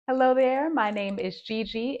Hello there, my name is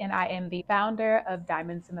Gigi and I am the founder of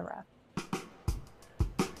Diamonds in the Rough.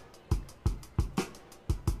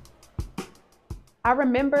 I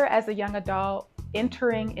remember as a young adult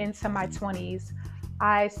entering into my 20s,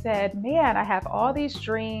 I said, man, I have all these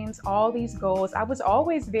dreams, all these goals. I was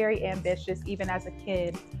always very ambitious, even as a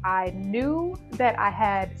kid. I knew that I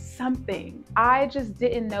had something. I just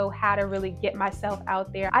didn't know how to really get myself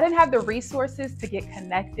out there. I didn't have the resources to get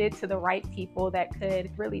connected to the right people that could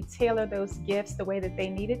really tailor those gifts the way that they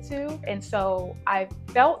needed to. And so I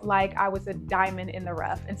felt like I was a diamond in the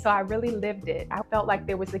rough. And so I really lived it. I felt like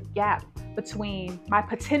there was a gap between my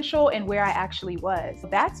potential and where I actually was.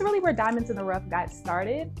 That's really where Diamonds in the Rough got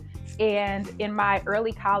started. And in my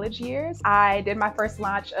early college years, I did my first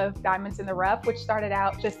launch of Diamonds in the Rough, which started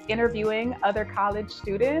out just interviewing other college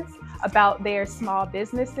students about their small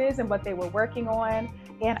businesses and what they were working on.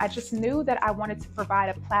 And I just knew that I wanted to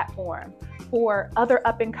provide a platform for other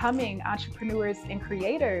up and coming entrepreneurs and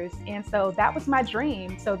creators. And so that was my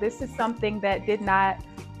dream. So this is something that did not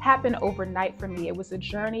happen overnight for me. It was a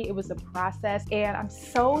journey, it was a process, and I'm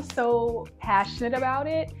so passionate about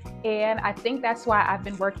it. And I think that's why I've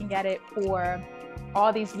been working at it for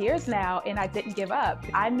all these years now, and I didn't give up.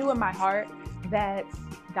 I knew in my heart that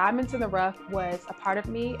Diamonds in the Rough was a part of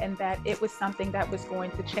me and that it was something that was going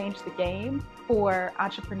to change the game for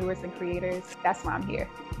entrepreneurs and creators. That's why I'm here.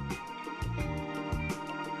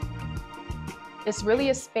 It's really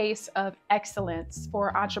a space of excellence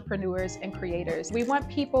for entrepreneurs and creators. We want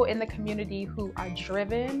people in the community who are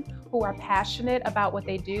driven, who are passionate about what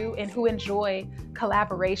they do, and who enjoy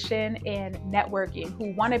collaboration and networking,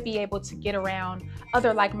 who want to be able to get around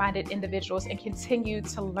other like-minded individuals and continue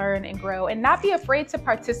to learn and grow and not be afraid to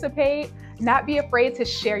participate, not be afraid to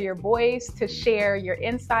share your voice, to share your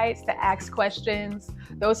insights, to ask questions.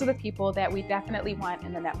 Those are the people that we definitely want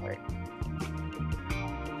in the network.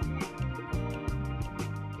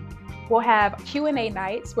 We'll have Q&A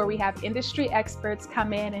nights where we have industry experts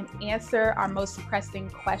come in and answer our most pressing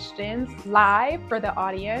questions live for the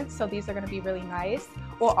audience. So these are going to be really nice.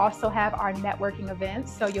 We'll also have our networking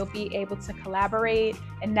events. So you'll be able to collaborate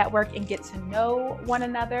and network and get to know one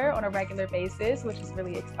another on a regular basis, which is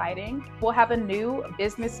really exciting. We'll have a new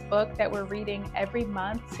business book that we're reading every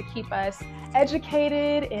month to keep us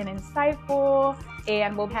educated and insightful.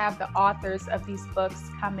 And we'll have the authors of these books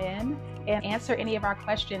come in and answer any of our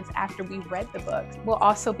questions after we've read the books. We'll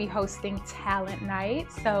also be hosting talent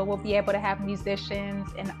night. So we'll be able to have musicians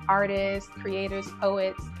and artists, creators,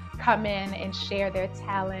 poets come in and share their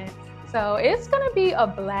talent. So it's gonna be a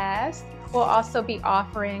blast. We'll also be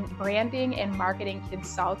offering branding and marketing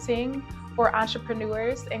consulting for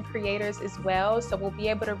entrepreneurs and creators as well. So we'll be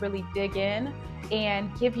able to really dig in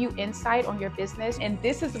and give you insight on your business. And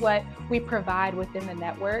this is what we provide within the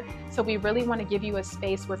network. So we really want to give you a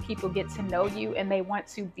space where people get to know you and they want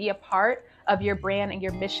to be a part of your brand and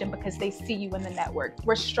your mission because they see you in the network.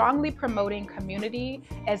 We're strongly promoting community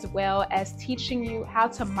as well as teaching you how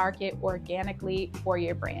to market organically for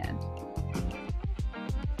your brand.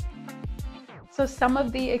 So some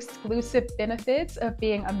of the exclusive benefits of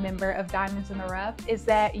being a member of Diamonds in the Rough is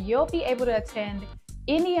that you'll be able to attend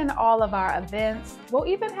any and all of our events. We'll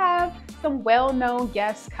even have some well-known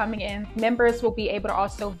guests coming in. Members will be able to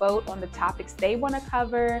also vote on the topics they want to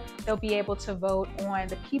cover. They'll be able to vote on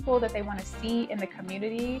the people that they want to see in the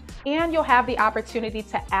community. And you'll have the opportunity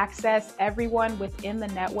to access everyone within the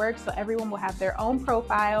network. So everyone will have their own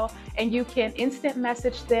profile and you can instant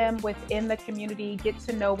message them within the community, get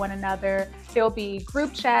to know one another. There'll be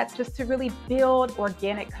group chats just to really build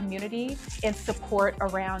organic community and support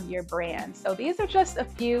around your brand. So these are just a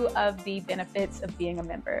few of the benefits of being a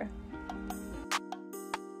member.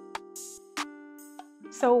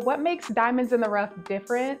 So what makes Diamonds in the Rough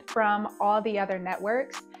different from all the other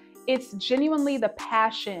networks? It's genuinely the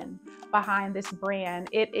passion behind this brand.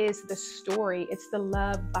 It is the story. It's the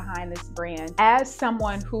love behind this brand. As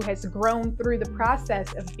someone who has grown through the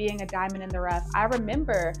process of being a diamond in the rough, I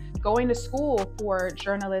remember going to school for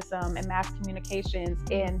journalism and mass communications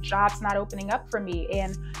and jobs not opening up for me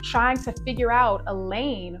and trying to figure out a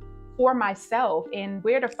lane for myself and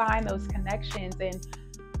where to find those connections and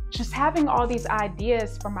just having all these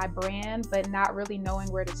ideas for my brand, but not really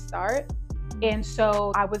knowing where to start. And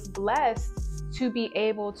so I was blessed to be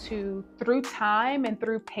able to, through time and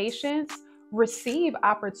through patience, receive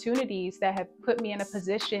opportunities that have put me in a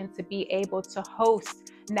position to be able to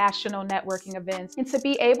host national networking events and to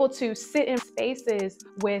be able to sit in spaces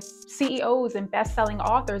with CEOs and best-selling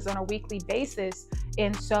authors on a weekly basis.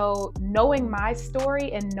 And so knowing my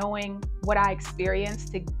story and knowing what I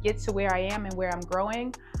experienced to get to where I am and where I'm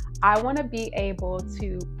growing, I want to be able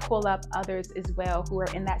to pull up others as well who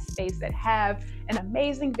are in that space that have an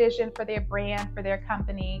amazing vision for their brand, for their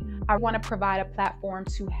company. I want to provide a platform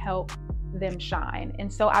to help them shine.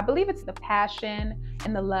 And so I believe it's the passion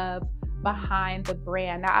and the love behind the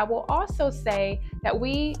brand. Now, I will also say that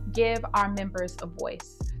we give our members a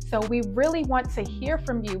voice. So we really want to hear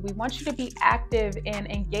from you. We want you to be active and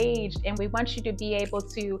engaged, and we want you to be able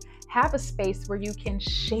to have a space where you can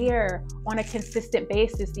share on a consistent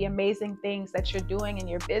basis the amazing things that you're doing in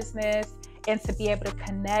your business and to be able to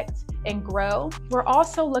connect and grow. We're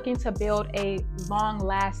also looking to build a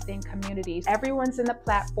long-lasting community. Everyone's in the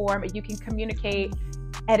platform and you can communicate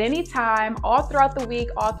at any time, all throughout the week,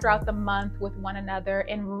 all throughout the month with one another,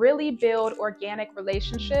 and really build organic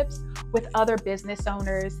relationships with other business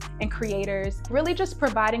owners and creators, really just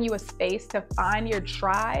providing you a space to find your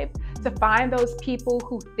tribe, to find those people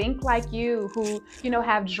who think like you, who,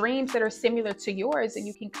 have dreams that are similar to yours, and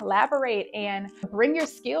you can collaborate and bring your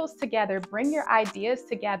skills together, bring your ideas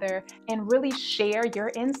together, and really share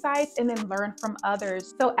your insights and then learn from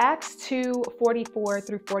others. So Acts 2:44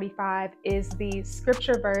 through 45 is the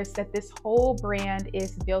scripture verse that this whole brand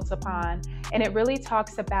is built upon. And it really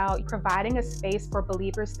talks about providing a space for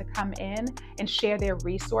believers to come in and share their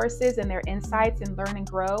resources and their insights and learn and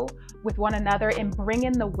grow with one another and bring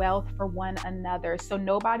in the wealth for one another. So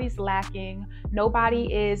nobody's lacking,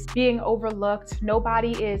 nobody is being overlooked,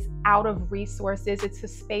 nobody is out of resources. It's a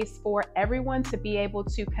space for everyone to be able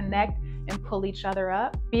to connect and pull each other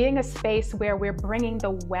up, being a space where we're bringing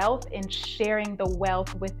the wealth and sharing the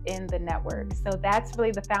wealth within the network. So that's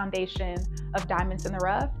really the foundation of Diamonds in the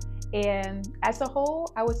Rough. And as a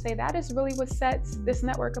whole, I would say that is really what sets this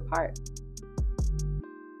network apart.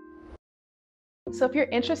 So if you're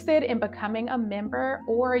interested in becoming a member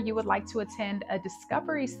or you would like to attend a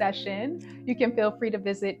discovery session, you can feel free to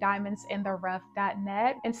visit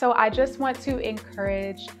diamondsintherough.net. And so I just want to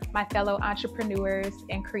encourage my fellow entrepreneurs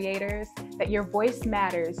and creators that your voice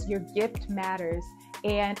matters, your gift matters.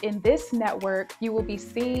 And in this network, you will be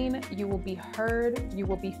seen, you will be heard, you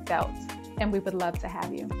will be felt, and we would love to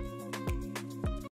have you.